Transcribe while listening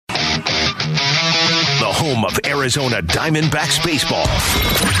home of Arizona Diamondbacks baseball.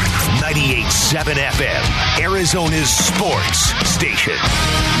 98.7 FM, Arizona's sports station.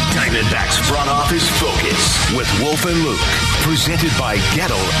 Diamondbacks front office focus with Wolf and Luke. Presented by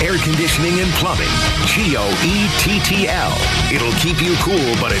Gettle Air Conditioning and Plumbing. GOETTL. It'll keep you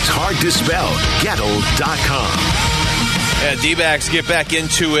cool, but it's hard to spell. Gettle.com. And D-backs get back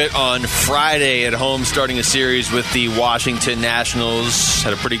into it on Friday at home, starting a series with the Washington Nationals.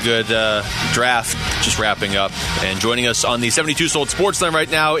 Had a pretty good draft just wrapping up. And joining us on the 72 Sold Sports Line right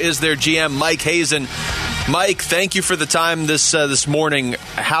now is their GM, Mike Hazen. Mike, thank you for the time this morning.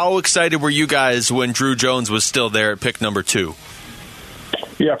 How excited were you guys when Drew Jones was still there at pick number 2?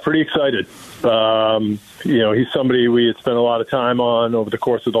 Yeah, pretty excited. He's somebody we had spent a lot of time on over the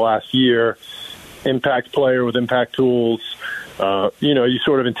course of the last year. Impact player with impact tools. You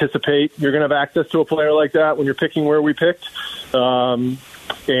sort of anticipate you're going to have access to a player like that when you're picking where we picked. Those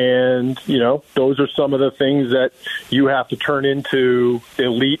are some of the things that you have to turn into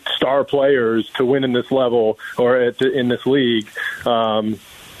elite star players to win in this level or in this league.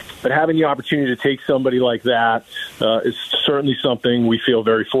 But having the opportunity to take somebody like that is certainly something we feel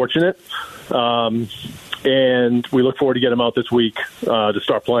very fortunate. And we look forward to get him out this week to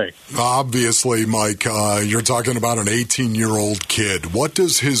start playing. Obviously, Mike, you're talking about an 18-year-old kid. What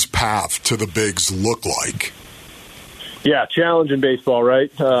does his path to the bigs look like? Yeah, challenge in baseball,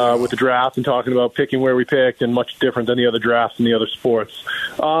 right? With the draft and talking about picking where we picked, and much different than the other drafts in the other sports.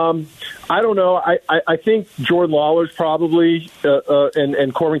 I don't know. I think Jordan Lawler's probably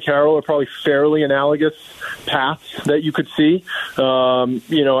and Corbin Carroll are probably fairly analogous paths that you could see.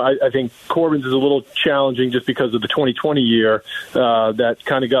 I think Corbin's is a little challenging just because of the 2020 year that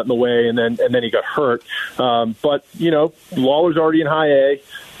kind of got in the way, and then he got hurt. But Lawler's already in high A.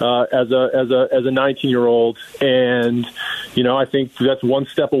 As a 19-year-old, and I think that's one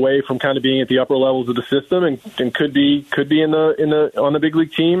step away from kind of being at the upper levels of the system, and could be on the big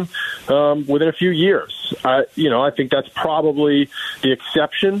league team within a few years. I think that's probably the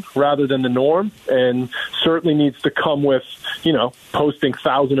exception rather than the norm, and certainly needs to come with posting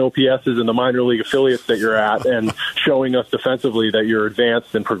 1,000 OPSs in the minor league affiliates that you're at, and showing us defensively that you're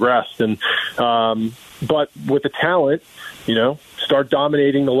advanced and progressed, and but with the talent. Start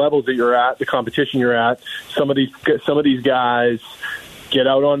dominating the levels that you're at, the competition you're at. Some of these guys get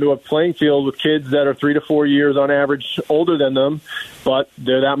out onto a playing field with kids that are 3 to 4 years on average older than them, but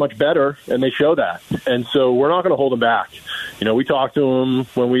they're that much better, and they show that. And so we're not going to hold them back. We talked to him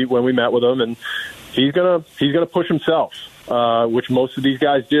when we met with him, and he's gonna push himself, which most of these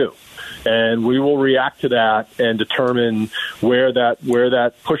guys do. And we will react to that and determine where that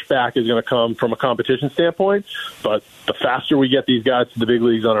pushback is going to come from a competition standpoint. But the faster we get these guys to the big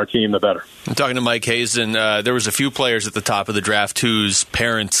leagues on our team, the better. I'm talking to Mike Hazen. There was a few players at the top of the draft whose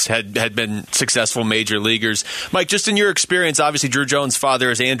parents had been successful major leaguers. Mike, just in your experience, obviously Drew Jones'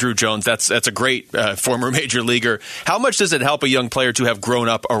 father is Andrew Jones. That's a great former major leaguer. How much does it help a young player to have grown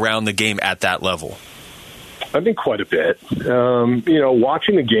up around the game at that level? I think quite a bit.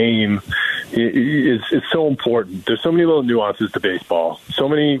 Watching the game is so important. There's so many little nuances to baseball. So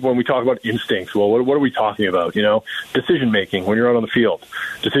many, when we talk about instincts, well, what are we talking about? Decision-making when you're out on the field,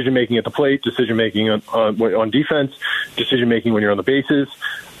 decision-making at the plate, decision-making on defense, decision-making when you're on the bases.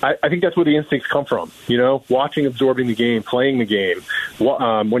 I think that's where the instincts come from, watching, absorbing the game, playing the game.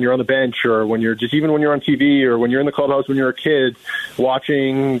 When you're on the bench, or when you're on TV, or when you're in the clubhouse when you're a kid,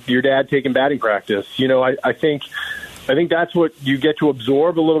 watching your dad taking batting practice. I think that's what you get to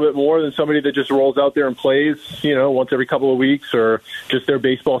absorb a little bit more than somebody that just rolls out there and plays, once every couple of weeks, or just their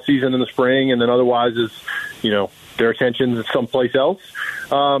baseball season in the spring, and then otherwise is, their attention is someplace else.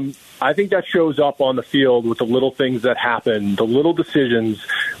 I think that shows up on the field with the little things that happen, the little decisions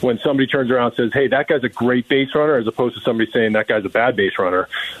when somebody turns around and says, hey, that guy's a great base runner, as opposed to somebody saying that guy's a bad base runner.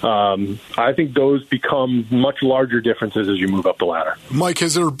 I think those become much larger differences as you move up the ladder. Mike,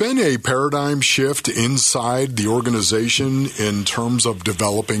 has there been a paradigm shift inside the organization in terms of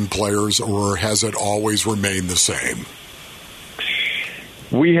developing players, or has it always remained the same?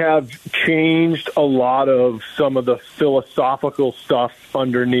 We have changed a lot of some of the philosophical stuff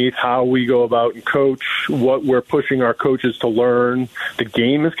underneath how we go about and coach, what we're pushing our coaches to learn. The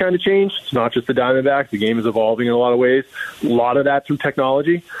game has kind of changed. It's not just the Diamondbacks. The game is evolving in a lot of ways. A lot of that through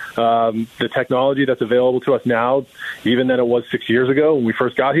technology. The technology that's available to us now, even than it was 6 years ago when we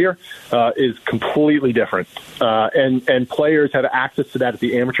first got here, is completely different. And players have access to that at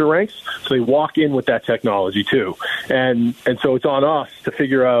the amateur ranks, so they walk in with that technology too. And so it's on us to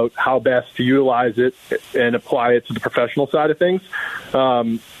figure out how best to utilize it and apply it to the professional side of things.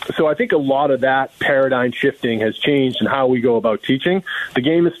 So I think a lot of that paradigm shifting has changed in how we go about teaching. The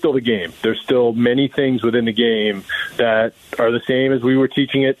game is still the game. There's still many things within the game that are the same as we were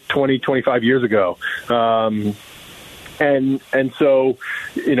teaching it 20, 25 years ago. And so,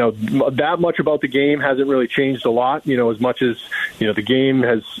 that much about the game hasn't really changed a lot, as much as, the game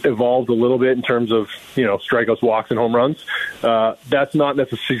has evolved a little bit in terms of, strikeouts, walks, and home runs. That's not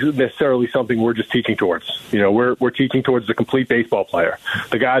necessarily something we're just teaching towards. We're teaching towards the complete baseball player,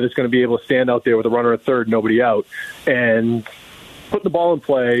 the guy that's going to be able to stand out there with a runner at third, nobody out, and put the ball in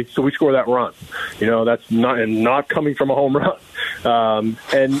play so we score that run. That's not coming from a home run.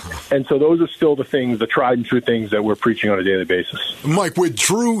 And so those are still the things, the tried and true things that we're preaching on a daily basis. Mike, with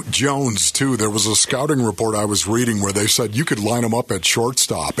Drew Jones, too, there was a scouting report I was reading where they said you could line him up at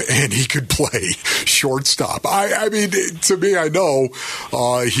shortstop and he could play shortstop. I mean, to me, I know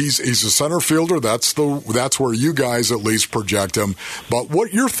he's a center fielder. That's where you guys at least project him. But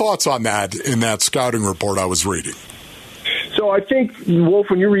what your thoughts on that in that scouting report I was reading? So I think, Wolf,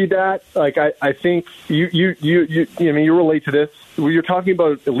 when you read that, I think you relate to this. You're talking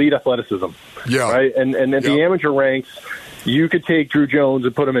about elite athleticism, yeah, right? And at the amateur ranks, you could take Drew Jones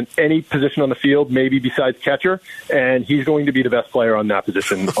and put him in any position on the field, maybe besides catcher, and he's going to be the best player on that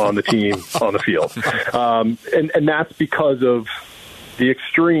position on the team on the field. And that's because of the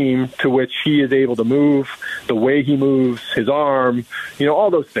extreme to which he is able to move, the way he moves, his arm, all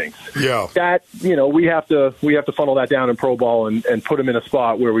those things. Yeah. That, we have to funnel that down in pro ball and put him in a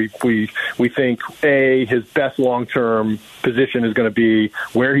spot where we think, his best long-term position is going to be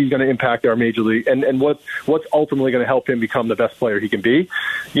where he's going to impact our major league and what's ultimately going to help him become the best player he can be.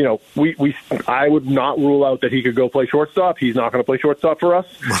 I would not rule out that he could go play shortstop. He's not going to play shortstop for us.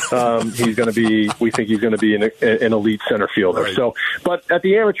 We think he's going to be an elite center fielder. Right. So, but at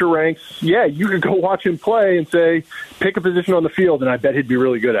the amateur ranks, you could go watch him play and say, pick a position on the field, and I bet he'd be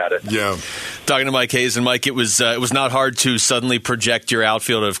really good at it. Yeah. Talking to Mike Hazen, Mike, it was not hard to suddenly project your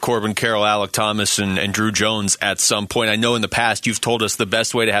outfield of Corbin Carroll, Alec Thomas, and Drew Jones at some point. I know in the past you've told us the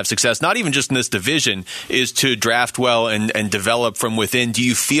best way to have success, not even just in this division, is to draft well and develop from within. Do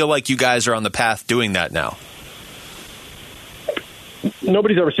you feel like you guys are on the path doing that now?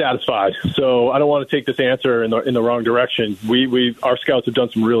 Nobody's ever satisfied, so I don't want to take this answer in the wrong direction. Our scouts have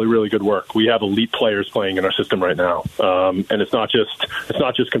done some really, really good work. We have elite players playing in our system right now, and it's not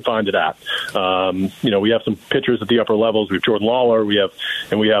just confined to that. We have some pitchers at the upper levels. We have Jordan Lawler. We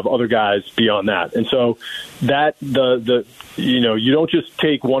have other guys beyond that, and so that you don't just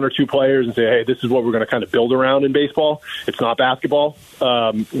take one or two players and say, hey, this is what we're going to kind of build around in baseball. It's not basketball.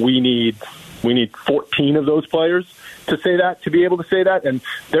 We need 14 of those players to be able to say that, and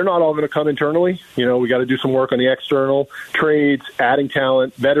they're not all going to come internally. We got to do some work on the external trades, adding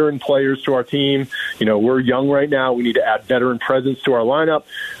talent, veteran players to our team. We're young right now. We need to add veteran presence to our lineup.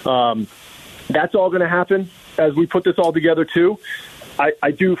 That's all going to happen as we put this all together too.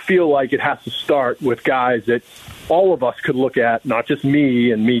 I do feel like it has to start with guys that all of us could look at, not just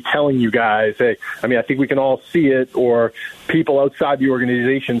me and me telling you guys, hey, I think we can all see it, or people outside the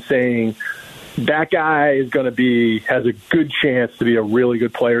organization saying, that guy has a good chance to be a really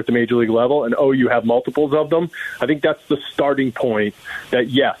good player at the major league level, and you have multiples of them. I think that's the starting point. That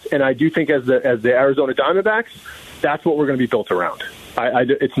yes, and I do think as the Arizona Diamondbacks, that's what we're going to be built around.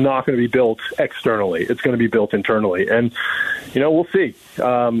 It's not going to be built externally. It's going to be built internally, and we'll see.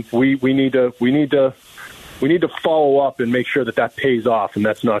 We need to follow up and make sure that pays off, and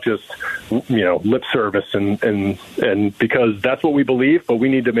that's not just lip service and because that's what we believe, but we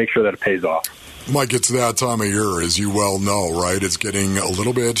need to make sure that it pays off. Mike, it's that time of year, as you well know, right? It's getting a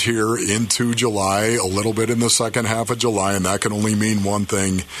little bit here into July, a little bit in the second half of July, and that can only mean one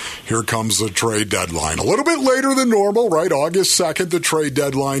thing. Here comes the trade deadline. A little bit later than normal, right? August 2nd, the trade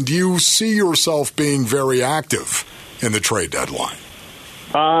deadline. Do you see yourself being very active in the trade deadline?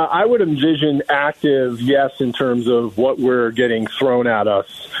 I would envision active, yes, in terms of what we're getting thrown at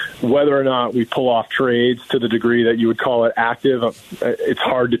us. Whether or not we pull off trades to the degree that you would call it active, it's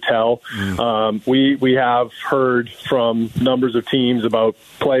hard to tell. We have heard from numbers of teams about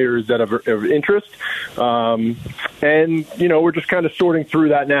players that have interest, and we're just kind of sorting through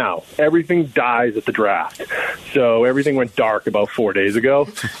that now. Everything dies at the draft, so everything went dark about 4 days ago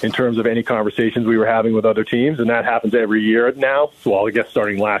in terms of any conversations we were having with other teams, and that happens every year now. Well, I guess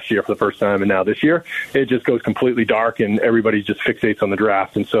starting last year for the first time, and now this year, it just goes completely dark, and everybody just fixates on the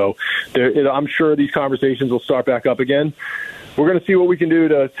draft. And so I'm sure these conversations will start back up again. We're going to see what we can do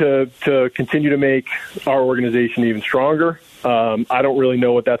to continue to make our organization even stronger. I don't really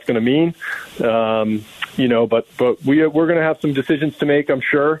know what that's going to mean. But we're going to have some decisions to make, I'm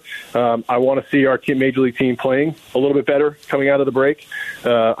sure. I want to see our major league team playing a little bit better coming out of the break.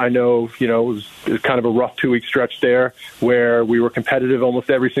 I know, it was kind of a rough 2-week stretch there where we were competitive almost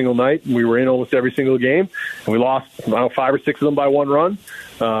every single night, and we were in almost every single game, and we lost 5 or 6 of them by 1 run.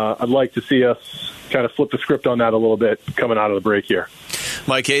 I'd like to see us kind of flip the script on that a little bit coming out of the break here.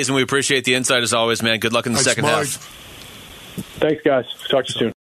 Mike Hazen, we appreciate the insight as always, man. Good luck in the second half. Thanks, guys. Talk to you soon.